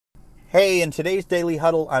Hey, in today's Daily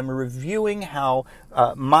Huddle, I'm reviewing how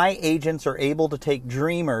my agents are able to take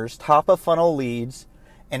dreamers, top of funnel leads,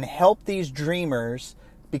 and help these dreamers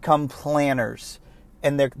become planners.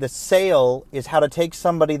 And the sale is how to take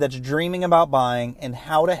somebody that's dreaming about buying and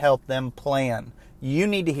how to help them plan. You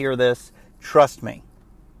need to hear this. Trust me.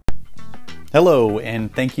 Hello,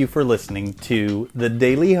 and thank you for listening to the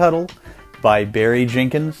Daily Huddle by Barry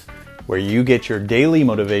Jenkins, where you get your daily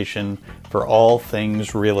motivation for all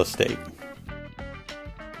things real estate.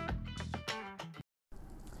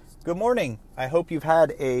 Good morning. I hope you've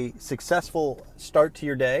had a successful start to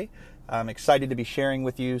your day. I'm excited to be sharing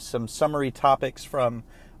with you some summary topics from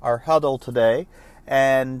our huddle today.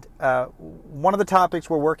 And one of the topics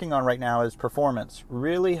we're working on right now is performance,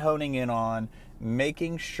 really honing in on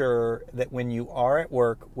making sure that when you are at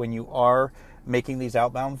work, when you are making these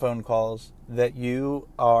outbound phone calls, that you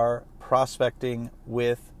are prospecting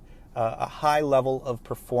with a high level of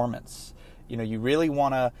performance. You know, you really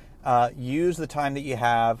want to use the time that you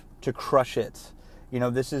have to crush it. You know,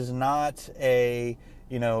 this is not a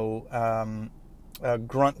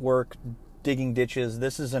grunt work, digging ditches.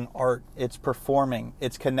 This is an art. It's performing.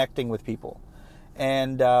 It's connecting with people.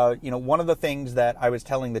 And one of the things that I was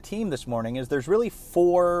telling the team this morning is there's really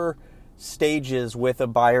 4 stages with a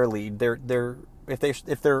buyer lead.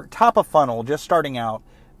 If they're top of funnel, just starting out,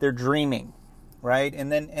 they're dreaming, right?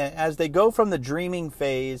 And then as they go from the dreaming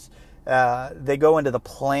phase, they go into the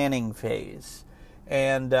planning phase.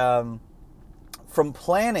 And from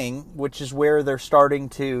planning, which is where they're starting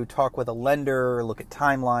to talk with a lender, look at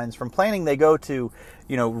timelines. From planning, they go to,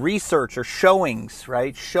 research or showings,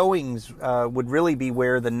 right? Showings would really be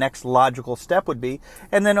where the next logical step would be.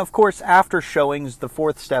 And then, of course, after showings, the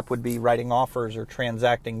 4th step would be writing offers or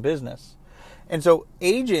transacting business. And so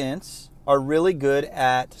agents are really good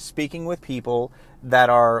at speaking with people that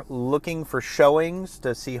are looking for showings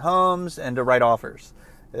to see homes and to write offers.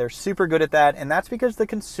 They're super good at that, and that's because the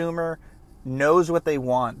consumer knows what they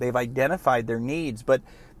want. They've identified their needs, but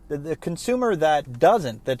the consumer that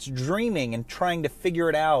doesn't, that's dreaming and trying to figure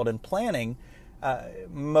it out and planning,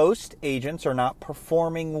 most agents are not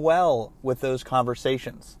performing well with those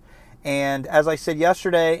conversations. And as I said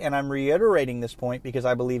yesterday, and I'm reiterating this point because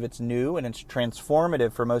I believe it's new and it's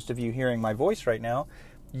transformative for most of you hearing my voice right now,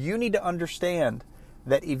 you need to understand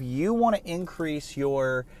that if you want to increase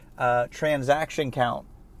your transaction count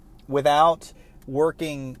without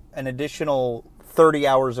working an additional 30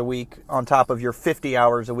 hours a week on top of your 50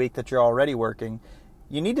 hours a week that you're already working,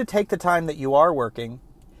 you need to take the time that you are working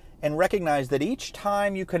and recognize that each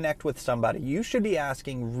time you connect with somebody, you should be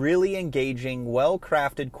asking really engaging,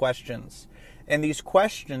 well-crafted questions. And these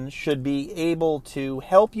questions should be able to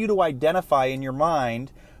help you to identify in your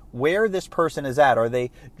mind where this person is at. Are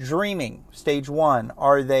they dreaming, stage 1?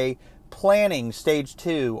 Are they planning, stage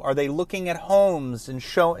 2? Are they looking at homes and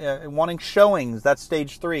wanting showings? That's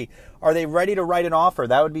stage 3. Are they ready to write an offer?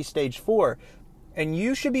 That would be stage 4. And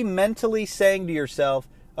you should be mentally saying to yourself,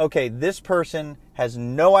 okay, this person has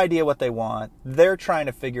no idea what they want. They're trying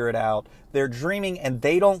to figure it out. They're dreaming and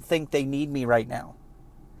they don't think they need me right now.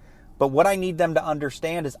 But what I need them to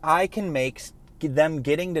understand is I can make them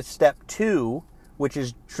getting to step 2, which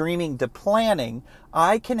is dreaming to planning.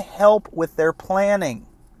 I can help with their planning.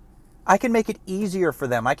 I can make it easier for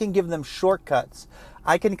them. I can give them shortcuts.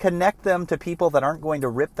 I can connect them to people that aren't going to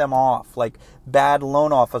rip them off, like bad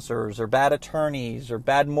loan officers or bad attorneys or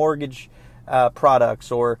bad mortgage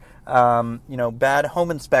products or bad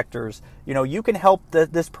home inspectors. You can help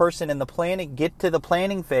this person in the planning get to the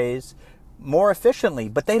planning phase more efficiently,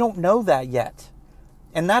 but they don't know that yet.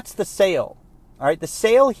 And that's the sale. All right, the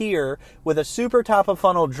sale here with a super top of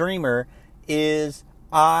funnel dreamer is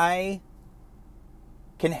I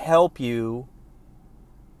can help you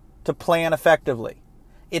to plan effectively.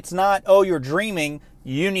 It's not, oh, you're dreaming,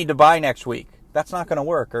 you need to buy next week. That's not going to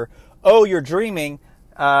work. Or, oh, you're dreaming,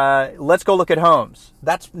 let's go look at homes.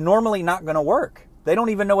 That's normally not going to work. They don't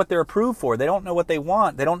even know what they're approved for. They don't know what they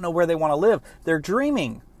want. They don't know where they want to live. They're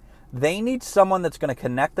dreaming. They need someone that's going to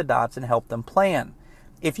connect the dots and help them plan.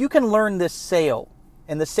 If you can learn this sale,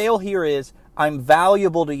 and the sale here is, I'm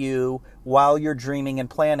valuable to you while you're dreaming and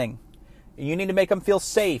planning. You need to make them feel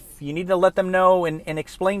safe. You need to let them know and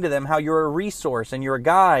explain to them how you're a resource and you're a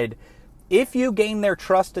guide. If you gain their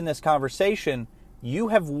trust in this conversation, you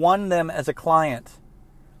have won them as a client.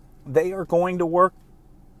 They are going to work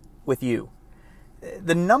with you.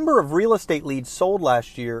 The number of real estate leads sold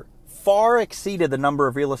last year far exceeded the number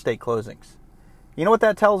of real estate closings. You know what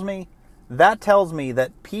that tells me? That tells me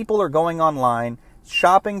that people are going online,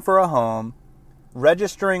 shopping for a home,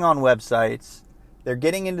 registering on websites, they're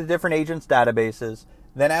getting into different agents' databases.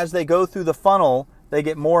 Then as they go through the funnel, they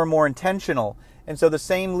get more and more intentional. And so the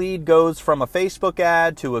same lead goes from a Facebook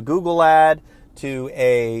ad to a Google ad to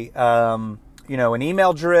a an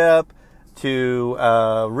email drip to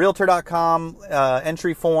a Realtor.com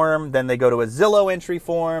entry form. Then they go to a Zillow entry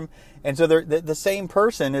form. And so the same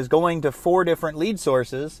person is going to 4 different lead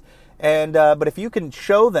sources. And but if you can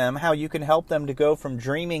show them how you can help them to go from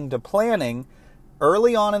dreaming to planning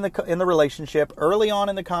early on in the relationship, early on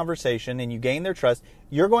in the conversation, and you gain their trust,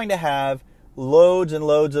 you're going to have loads and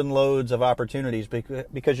loads and loads of opportunities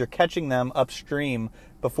because you're catching them upstream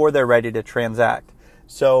before they're ready to transact.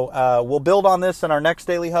 So we'll build on this in our next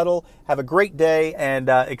Daily Huddle. Have a great day, and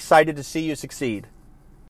excited to see you succeed.